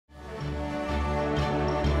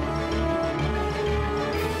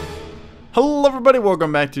Hello everybody,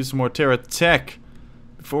 welcome back to some more TerraTech.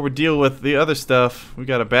 Before we deal with the other stuff, we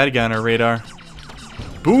got a bad guy on our radar.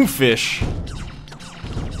 Boomfish.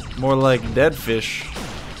 More like dead fish.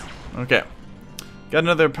 Okay. Got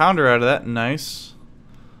another pounder out of that, nice.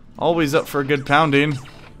 Always up for a good pounding.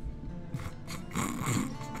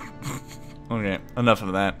 Okay, enough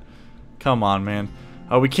of that. Come on, man.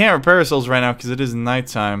 We can't repair ourselves right now because it is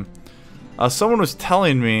nighttime. Someone was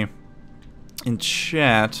telling me in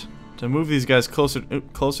chat to move these guys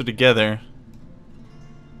closer together.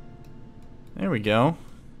 There we go.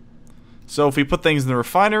 So if we put things in the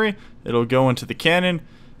refinery, it'll go into the cannon,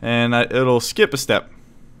 and it'll skip a step.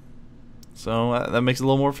 So that makes it a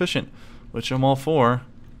little more efficient, which I'm all for.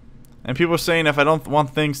 And people are saying if I don't want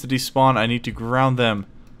things to despawn, I need to ground them.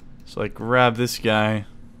 So I grab this guy.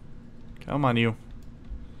 Come on, you.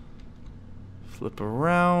 Flip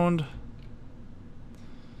around.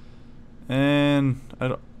 And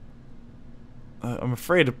I'm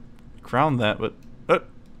afraid to ground that, but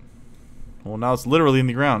well, now it's literally in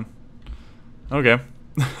the ground. Okay.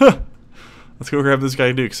 Let's go grab this guy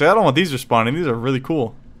too, because I don't want these respawning. These are really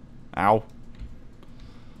cool. Ow.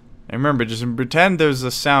 And remember, just pretend there's a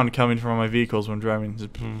sound coming from my vehicles when driving.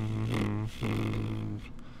 Just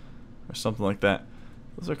or something like that.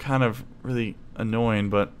 Those are kind of really annoying,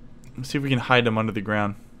 but let's see if we can hide them under the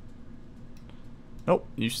ground. Nope,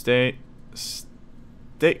 you stay.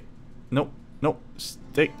 Stay. Nope. Nope.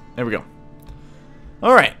 Stay. There we go.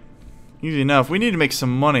 Alright. Easy enough. We need to make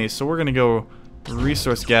some money, so we're gonna go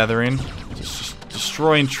resource gathering. Just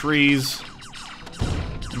destroying trees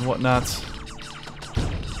and whatnot.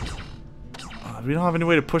 We don't have any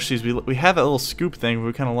way to push these. We had that little scoop thing, but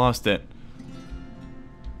we kind of lost it.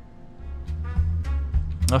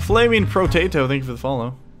 A flaming potato, thank you for the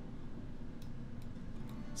follow.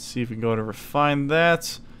 Let's see if we can go to refine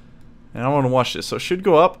that. And I want to watch this, so it should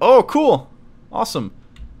go up. Oh, cool! Awesome.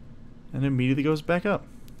 And it immediately goes back up.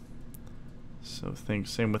 So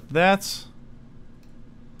same with that.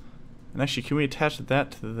 And actually, can we attach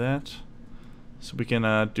that to that? So we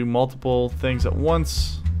can do multiple things at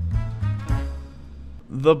once.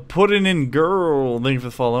 The Puddin' in Girl, thank you for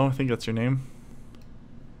the follow. I think that's your name.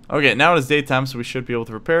 Okay, now it is daytime, so we should be able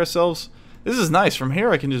to repair ourselves. This is nice. From here,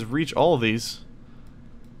 I can just reach all of these.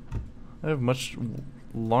 I have much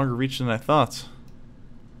longer reach than I thought.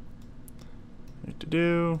 What to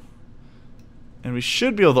do? And we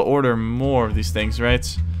should be able to order more of these things,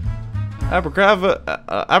 right? Abracadabra,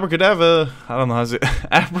 abracadabra. I don't know how to say it.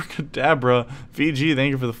 Abracadabra. VG, thank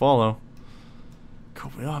you for the follow.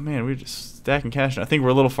 Cool. Oh man, we're just stacking cash. I think we're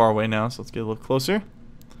a little far away now, so let's get a little closer.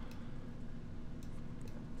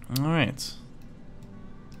 Alright.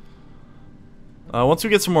 Once we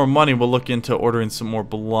get some more money, we'll look into ordering some more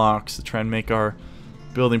blocks to try and make our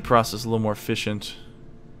building process a little more efficient.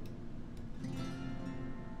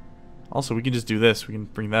 Also, we can just do this. We can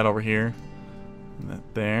bring that over here. And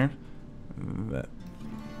that there. And that.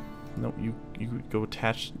 No, you go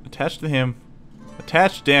attach to him.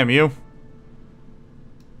 Attach, damn you.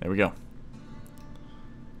 There we go.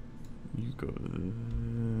 You go.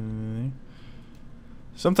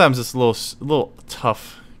 Sometimes it's a little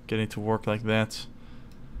tough getting to work like that,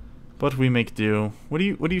 but we make do. What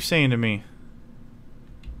are you saying to me?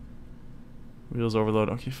 Wheels overload.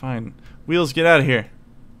 Okay, fine. Wheels, get out of here.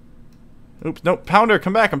 Oops, nope. Pounder,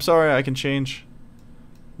 come back. I'm sorry. I can change.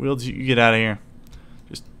 Wheels, you get out of here.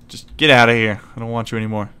 Just get out of here. I don't want you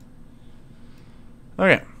anymore.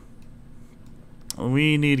 Okay.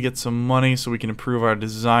 We need to get some money so we can improve our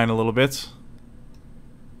design a little bit.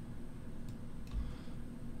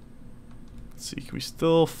 Let's see, can we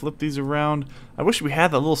still flip these around? I wish we had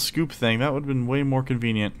that little scoop thing. That would have been way more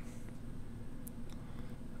convenient.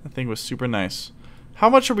 That thing was super nice. How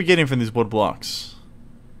much are we getting from these wood blocks?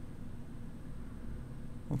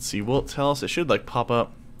 Let's see, will it tell us? It should like pop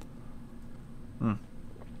up.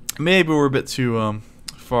 Maybe we're a bit too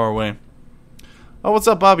far away. Oh, what's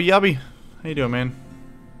up, Bobby Yubby? How you doing, man?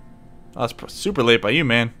 Oh, it's super late by you,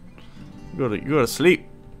 man. You go to sleep.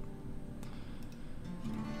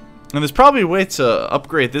 And there's probably a way to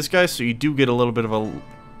upgrade this guy so you do get a little bit of a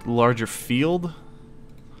larger field.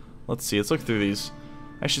 Let's see, let's look through these.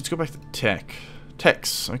 Actually, let's go back to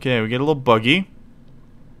techs. Okay, we get a little buggy.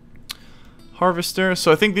 Harvester.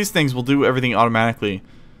 So I think these things will do everything automatically.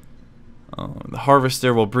 The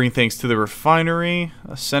harvester will bring things to the refinery.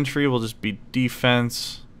 A sentry will just be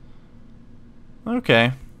defense.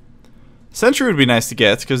 Okay. Sentry would be nice to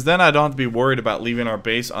get, because then I don't have to be worried about leaving our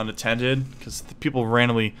base unattended, because people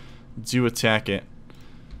randomly do attack it.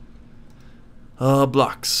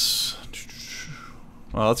 Blocks.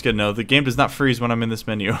 Well, that's good to know. The game does not freeze when I'm in this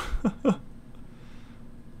menu.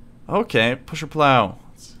 Okay, pusher plow.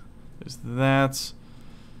 There's that.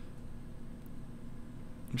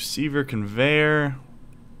 Receiver conveyor.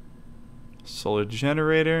 Solar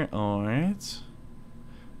generator. Alright.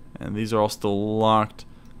 And these are all still locked.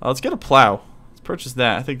 Let's get a plow. Let's purchase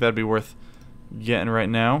that. I think that'd be worth getting right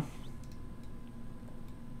now.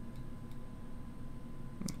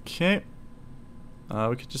 Okay.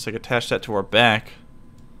 We could just like attach that to our back.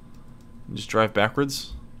 And just drive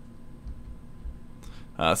backwards.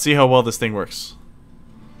 See how well this thing works.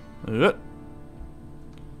 Okay.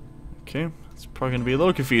 It's probably going to be a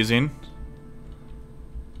little confusing.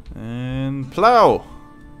 And plow!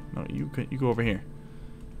 No, you go over here.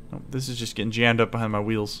 No, this is just getting jammed up behind my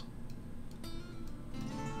wheels.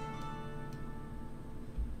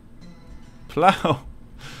 Plow!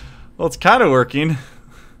 Well, it's kind of working.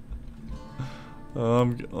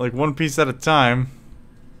 Like one piece at a time.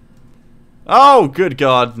 Oh, good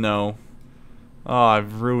God, no. Oh,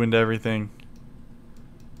 I've ruined everything.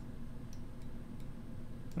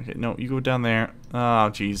 Okay, no, you go down there. Oh,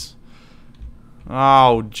 jeez.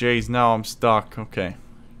 Oh, jeez, now I'm stuck. Okay,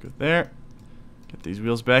 go there. Get these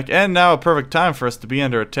wheels back. And now a perfect time for us to be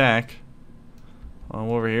under attack. I'm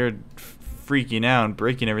over here freaking out and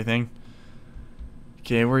breaking everything.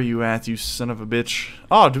 Okay, where are you at, you son of a bitch?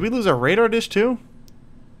 Oh, did we lose our radar dish too?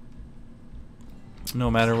 No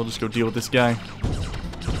matter, we'll just go deal with this guy.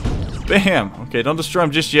 Bam! Okay, don't destroy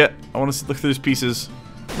him just yet. I want to look through his pieces.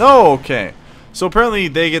 No, okay. So apparently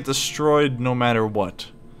they get destroyed no matter what.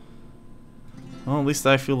 Well, at least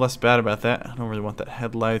I feel less bad about that. I don't really want that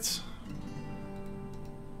headlights.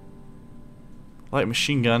 Light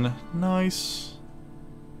machine gun. Nice.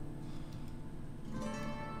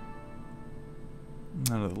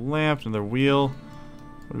 Another lamp, another wheel.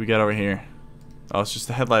 What do we got over here? Oh, it's just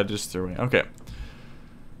the headlight I just threw away. Okay.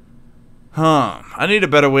 Huh. I need a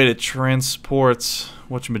better way to transport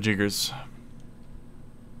whatchamajiggers.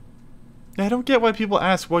 Yeah, I don't get why people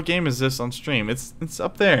ask what game is this on stream. It's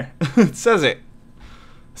up there. It says it.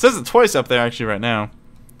 It says it twice up there actually right now.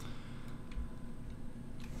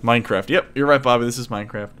 Minecraft. Yep, you're right, Bobby. This is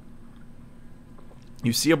Minecraft.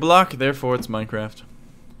 You see a block, therefore it's Minecraft.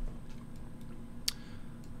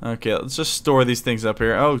 Okay, let's just store these things up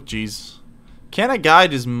here. Oh, jeez. Can a guy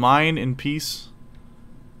just mine in peace?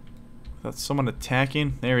 Without someone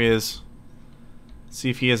attacking? There he is. Let's see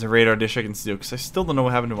if he has a radar dish I can steal, because I still don't know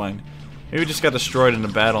what happened to mine. Maybe we just got destroyed in a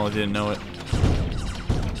battle and I didn't know it.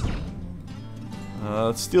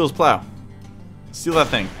 Let's steal his plow. Steal that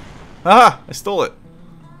thing. Haha! I stole it.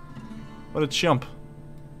 What a chump.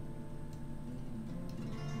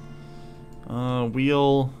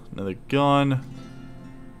 Wheel. Another gun.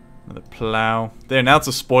 Another plow. There, now it's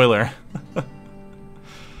a spoiler.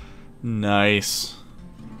 Nice.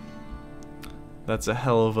 That's a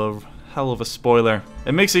hell of a spoiler.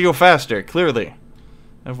 It makes it go faster, clearly.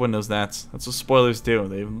 Everyone knows that. That's what spoilers do.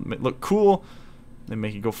 They look cool. They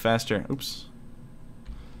make it go faster. Oops.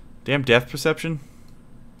 Damn depth perception.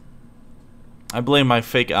 I blame my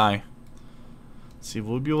fake eye. Let's see,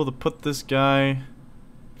 will we be able to put this guy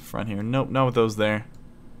front here? Nope, not with those there.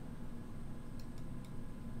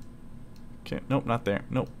 Okay, nope, not there.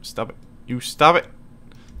 Nope, stop it. You stop it.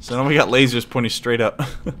 So now we got lasers pointing straight up.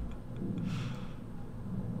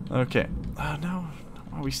 Okay. No.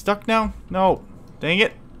 Are we stuck now? No. Dang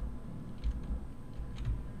it.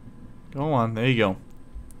 Go on. There you go.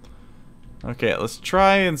 Okay, let's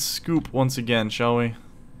try and scoop once again, shall we?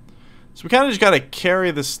 So we kind of just gotta carry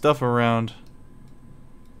this stuff around.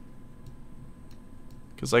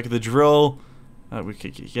 Because, like, the drill... we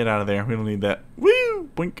can get out of there. We don't need that. Woo!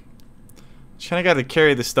 Boink. Just kind of gotta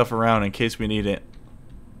carry this stuff around in case we need it.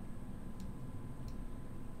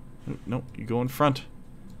 Nope, you go in front.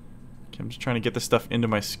 Okay, I'm just trying to get this stuff into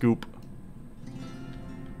my scoop.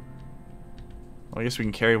 Well, I guess we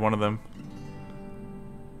can carry one of them.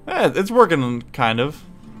 It's working, kind of.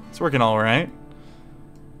 It's working alright.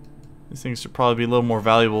 These things should probably be a little more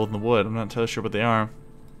valuable than the wood. I'm not entirely sure what they are.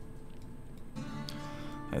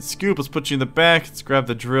 That scoop, let's put you in the back. Let's grab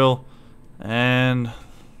the drill. And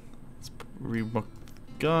let's rebook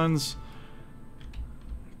guns.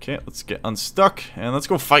 Okay, let's get unstuck. And let's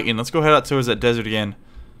go fighting. Let's go head out towards that desert again.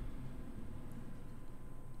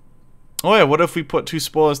 Oh yeah, what if we put two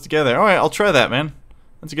spoilers together? Alright, I'll try that, man.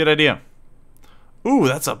 That's a good idea. Ooh,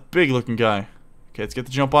 that's a big looking guy. Okay, let's get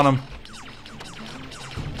the jump on him.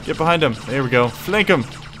 Get behind him. There we go. Flank him.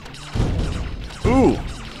 Ooh.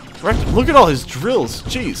 Look at all his drills.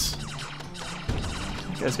 Jeez.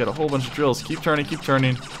 That guy's got a whole bunch of drills. Keep turning, keep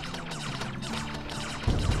turning.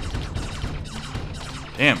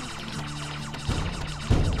 Damn.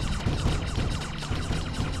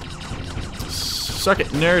 Suck it,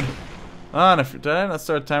 nerd. Ah, and did I not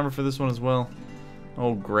start a timer for this one as well?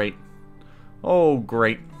 Oh, great. Oh,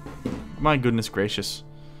 great. My goodness gracious.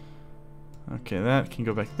 Okay, that can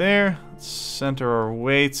go back there. Let's center our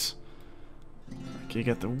weights. Okay,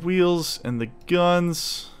 got the wheels and the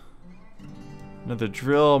guns. Another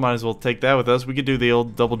drill. Might as well take that with us. We could do the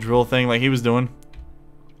old double drill thing like he was doing.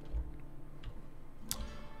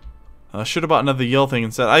 Should have bought another yell thing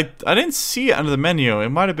instead. I didn't see it under the menu. It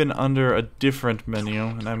might have been under a different menu,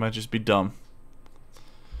 and I might just be dumb.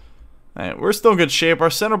 Alright, we're still in good shape. Our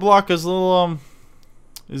center block is a little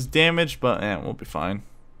is damaged, but we'll be fine.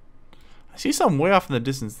 I see something way off in the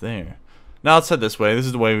distance there. Now let's head this way. This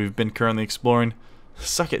is the way we've been currently exploring.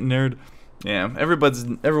 Suck it, nerd. Yeah, everyone's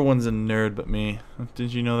a nerd but me.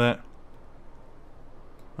 Did you know that?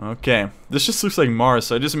 Okay, this just looks like Mars,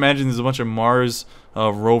 so I just imagine there's a bunch of Mars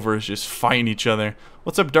rovers just fighting each other.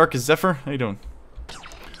 What's up, Darkest Zephyr? How you doing?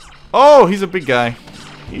 Oh, he's a big guy.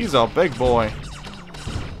 He's a big boy.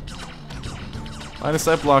 Line of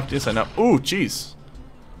sight blocked. Yes, I know. Ooh, jeez.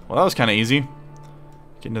 Well, that was kind of easy.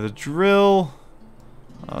 Get another drill.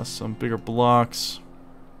 Some bigger blocks.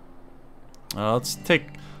 Let's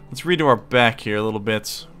redo our back here a little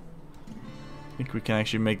bit. I think we can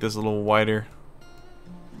actually make this a little wider.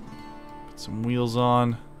 Put some wheels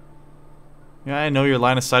on. Yeah, I know your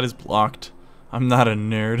line of sight is blocked. I'm not a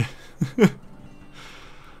nerd.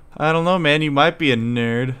 I don't know, man. You might be a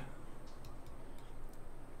nerd.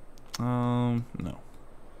 No.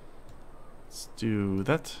 Let's do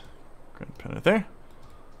that. Grand pad there.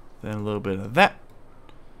 Then a little bit of that.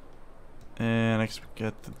 And next we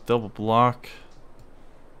get the double block.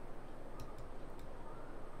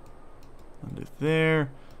 Under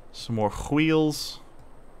there. Some more wheels.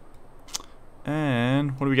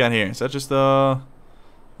 And what do we got here? Is that just oh,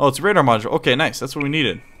 it's a radar module. Okay, nice. That's what we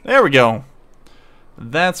needed. There we go.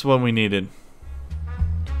 That's what we needed.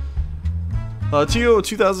 Tio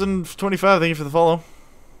 2025, thank you for the follow.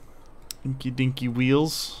 Dinky dinky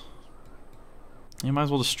wheels. You might as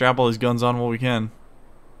well just strap all these guns on while we can.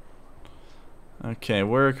 Okay,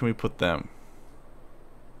 where can we put them?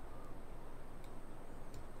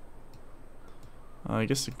 I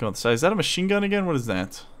guess it can go on the side. Is that a machine gun again? What is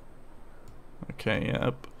that? Okay,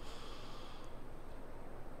 yep.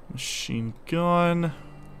 Machine gun.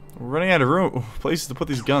 We're running out of room, places to put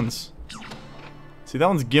these guns. See, that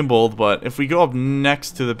one's gimbaled, but if we go up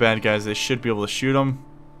next to the bad guys, they should be able to shoot them,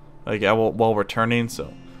 like while we're turning.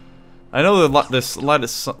 So, I know that this line of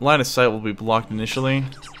sight will be blocked initially,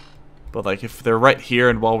 but like if they're right here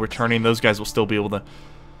and while we're turning, those guys will still be able to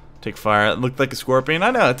take fire. It looked like a scorpion.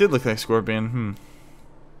 I know it did look like a scorpion.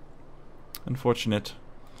 Unfortunate.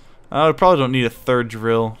 We probably don't need a third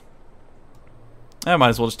drill. I might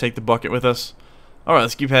as well just take the bucket with us. Alright,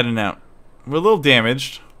 let's keep heading out. We're a little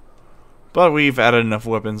damaged, but we've added enough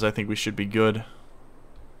weapons. I think we should be good.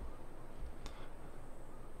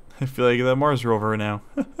 I feel like the Mars rover now.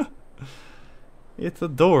 It's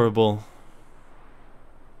adorable.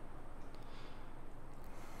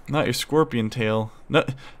 Not your scorpion tail. No,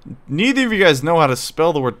 neither of you guys know how to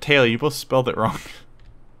spell the word tail. You both spelled it wrong.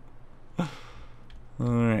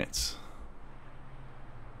 Alright.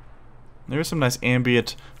 There's some nice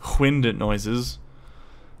ambient wind noises.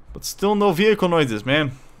 But still no vehicle noises,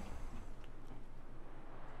 man.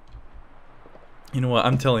 You know what?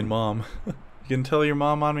 I'm telling Mom. You can tell your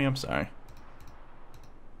mom on me? I'm sorry.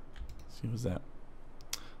 Let's see, what's that?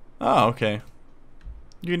 Oh, okay.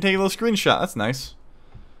 You can take a little screenshot. That's nice.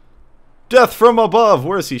 Death from above!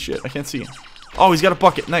 Where is he? Shit, I can't see him. Oh, he's got a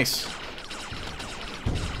bucket. Nice.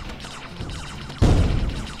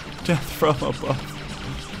 Death from above.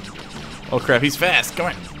 Oh crap, he's fast. Come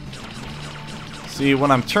on. See,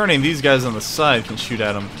 when I'm turning, these guys on the side can shoot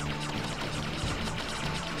at him.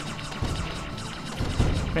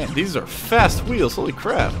 Man, these are fast wheels. Holy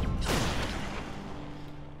crap.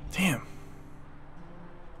 Damn.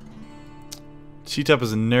 Cheetah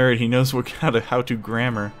is a nerd. He knows what kind of how-to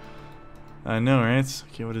grammar. I know, right?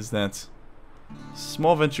 Okay, what is that?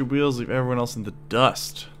 Small venture wheels leave everyone else in the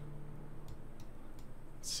dust.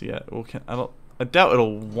 Let's see, I doubt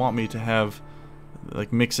it'll want me to have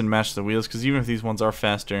like mix and match the wheels, because even if these ones are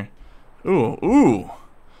faster. Ooh, ooh.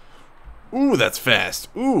 Ooh, that's fast.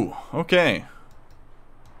 Ooh, okay.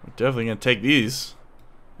 We're definitely gonna take these.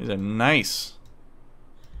 These are nice.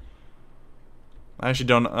 I actually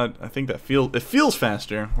don't. I think that it feels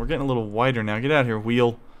faster. We're getting a little wider now. Get out of here,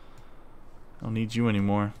 wheel. I don't need you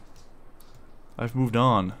anymore. I've moved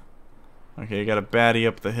on. Okay, got a baddie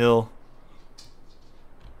up the hill.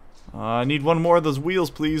 I need one more of those wheels,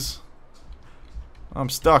 please. I'm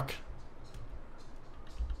stuck.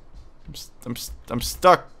 I'm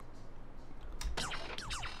stuck.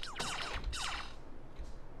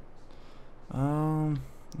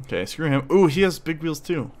 Okay, screw him. Ooh, he has big wheels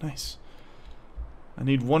too. Nice. I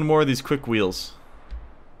need one more of these quick wheels.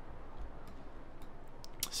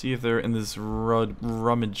 See if they're in this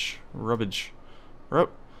rummage. What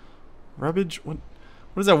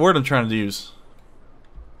is that word I'm trying to use?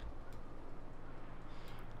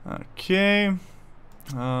 Okay.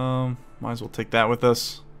 Might as well take that with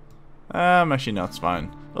us. Actually, no, it's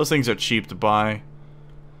fine. Those things are cheap to buy.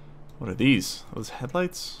 What are these? Those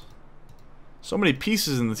headlights? So many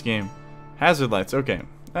pieces in this game. Hazard lights, okay.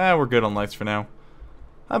 We're good on lights for now.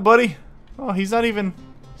 Hi, buddy. Oh, he's not even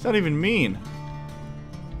mean.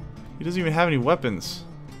 He doesn't even have any weapons.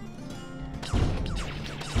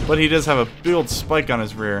 But he does have a big old spike on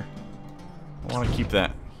his rear. I want to keep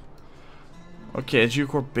that. Okay,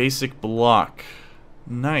 Geocore basic block.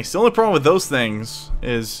 Nice. The only problem with those things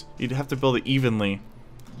is you'd have to build it evenly.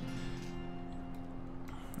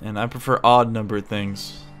 And I prefer odd numbered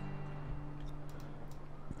things.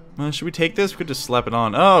 Should we take this? We could just slap it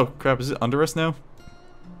on. Oh, crap. Is it under us now?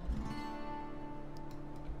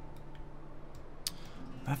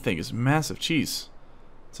 That thing is massive. Jeez.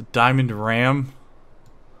 It's a diamond ram.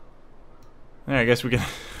 Yeah, I guess we can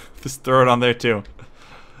just throw it on there too.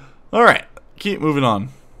 Alright. Keep moving on.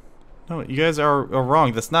 No, you guys are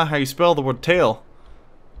wrong. That's not how you spell the word tail.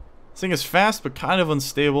 This thing is fast but kind of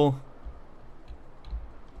unstable.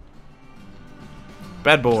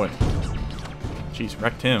 Bad boy. Jeez,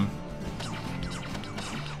 wrecked him.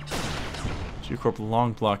 G-Corp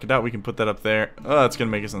long block. I doubt we can put that up there. Oh, that's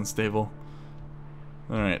gonna make us unstable.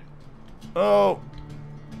 Alright. Oh!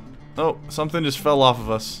 Oh, something just fell off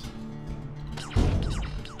of us.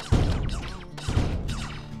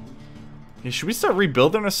 Okay, should we start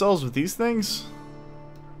rebuilding ourselves with these things?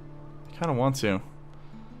 I kinda want to.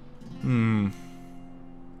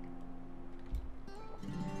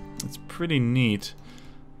 It's pretty neat.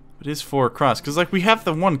 It is 4 across. Because, like, we have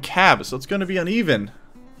the one cab, so it's gonna be uneven.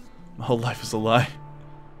 My whole life is a lie.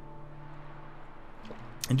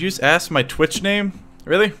 And you just asked my Twitch name?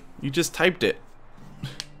 Really? You just typed it. You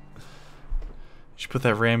should put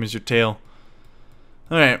that ram as your tail.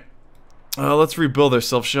 Alright. Let's rebuild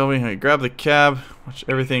ourselves, shall we? Alright, grab the cab. Watch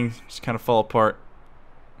everything just kind of fall apart.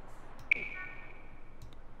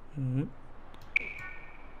 Nope,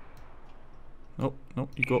 nope.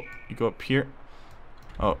 You go up here.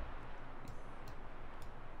 Oh.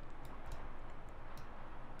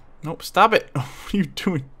 Nope, stop it. What are you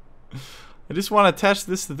doing? I just want to attach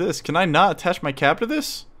this to this. Can I not attach my cab to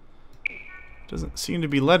this? Doesn't seem to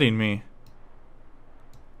be letting me.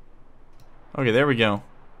 Okay, there we go.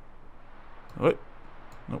 What?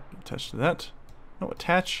 Nope, attach to that. No,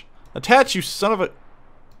 attach. Attach, you son of a...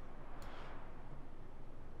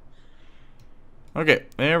 Okay,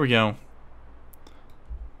 there we go.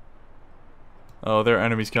 Oh, there are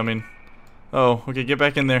enemies coming. Oh, okay, get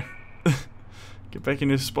back in there. Get back in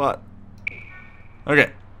your spot.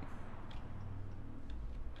 Okay.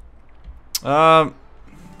 I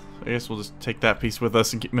guess we'll just take that piece with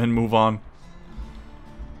us and move on.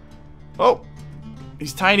 Oh!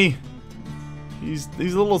 He's tiny. He's a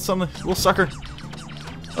little sucker.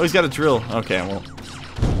 Oh, he's got a drill. Okay, well.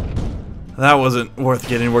 That wasn't worth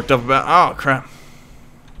getting worked up about. Oh, crap.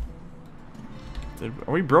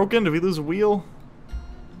 Are we broken? Did we lose a wheel?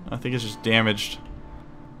 I think it's just damaged.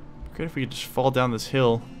 Great if we could just fall down this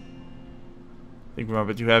hill. I think we're a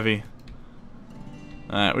bit too heavy.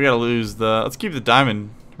 Alright, we gotta lose the... Let's keep the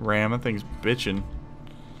diamond ram. That thing's bitching.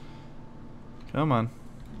 Come on.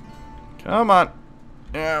 Come on.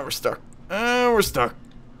 Yeah, we're stuck. We're stuck.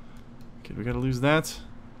 Okay, we gotta lose that.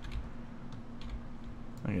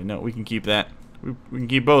 Okay, no, we can keep that. We can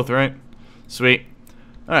keep both, right? Sweet.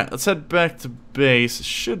 Alright, let's head back to base. It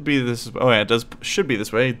should be this... Oh yeah, it does. Should be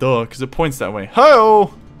this way. Duh, because it points that way.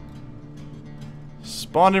 Ho!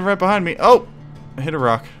 Spawned in right behind me. Oh! I hit a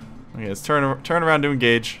rock. Okay, let's turn around to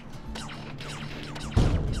engage.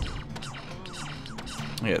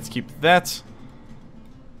 Okay, let's keep that.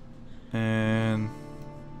 And...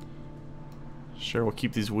 Sure, we'll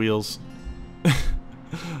keep these wheels.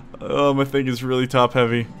 Oh, my thing is really top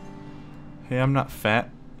heavy. Hey, I'm not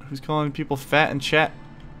fat. Who's calling people fat in chat?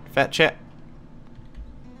 Fat chat.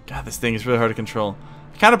 God, this thing is really hard to control.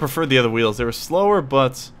 I kind of preferred the other wheels. They were slower,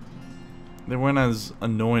 but they weren't as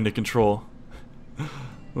annoying to control.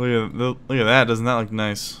 Look at that. Doesn't that look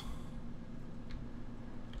nice?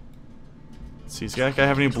 Let's see, does that guy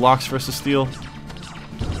have any blocks for us to steal?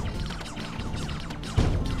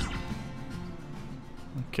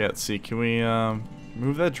 Okay, let's see. Can we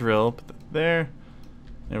move that drill? Put that there.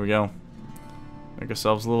 There we go. Make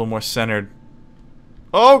ourselves a little more centered.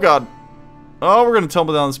 Oh god! Oh, we're gonna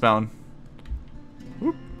tumble down this mountain.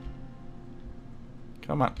 Whoop.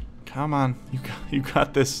 Come on. Come on, you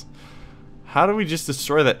got this. How do we just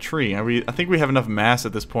destroy that tree? I think we have enough mass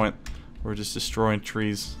at this point. We're just destroying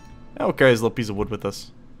trees. Oh, we'll carry this little piece of wood with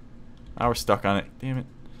us. Now we're stuck on it. Damn it.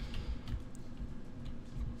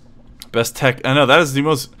 Best tech. I know, that is the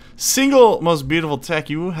most beautiful tech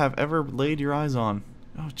you have ever laid your eyes on.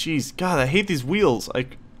 Oh, jeez. God, I hate these wheels.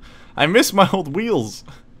 I miss my old wheels.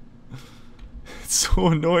 It's so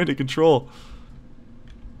annoying to control.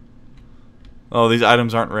 Oh, these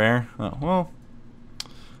items aren't rare? Oh, well.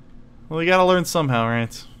 Well, we gotta learn somehow,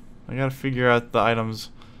 right? I gotta figure out the items.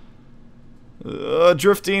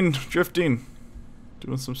 Drifting.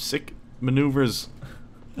 Doing some sick maneuvers.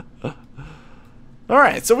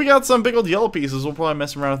 Alright, so we got some big old yellow pieces. We'll probably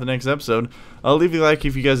mess around with the next episode. I'll leave you a like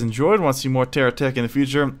if you guys enjoyed. Want to see more TerraTech in the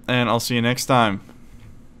future. And I'll see you next time.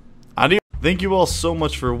 Adios. Thank you all so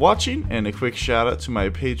much for watching. And a quick shout out to my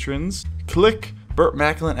patrons. Click, Burt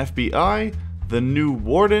Macklin FBI, The New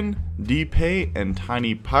Warden, D-Pay, and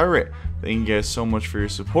Tiny Pirate. Thank you guys so much for your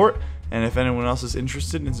support. And if anyone else is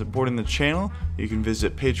interested in supporting the channel, you can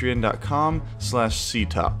visit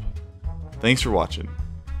patreon.com/ctop. Thanks for watching.